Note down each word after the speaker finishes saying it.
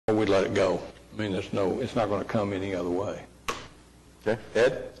we'd let it go. I mean, it's not going to come any other way. Okay.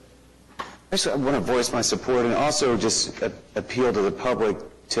 Ed? Actually, I want to voice my support and also just appeal to the public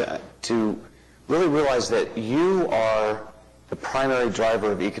to really realize that you are the primary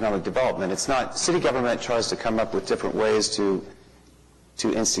driver of economic development. It's not, city government tries to come up with different ways to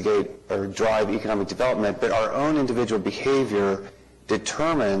instigate or drive economic development, but our own individual behavior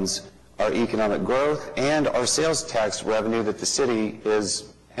determines our economic growth and our sales tax revenue that the city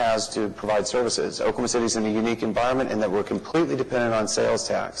has to provide services. Oklahoma City is in a unique environment in that we're completely dependent on sales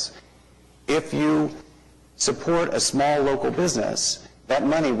tax. If you support a small local business, that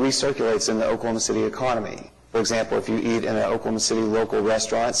money recirculates in the Oklahoma City economy. For example, if you eat in an Oklahoma City local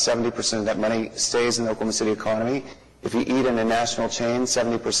restaurant, 70% of that money stays in the Oklahoma City economy. If you eat in a national chain,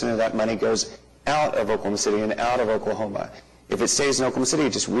 70% of that money goes out of Oklahoma City and out of Oklahoma. If it stays in Oklahoma City,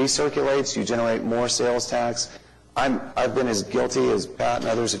 it just recirculates, you generate more sales tax. I've been as guilty as Pat and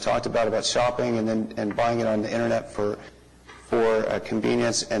others have talked about shopping and buying it on the internet for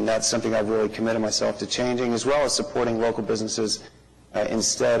convenience, and that's something I've really committed myself to changing, as well as supporting local businesses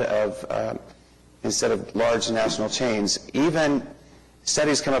instead of large national chains. Even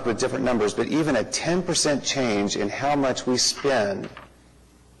studies come up with different numbers, but even a 10% change in how much we spend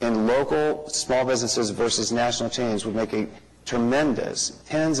in local small businesses versus national chains would make a tremendous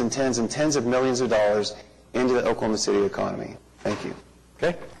tens and tens and tens of millions of dollars into the Oklahoma City economy. Thank you.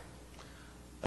 Okay.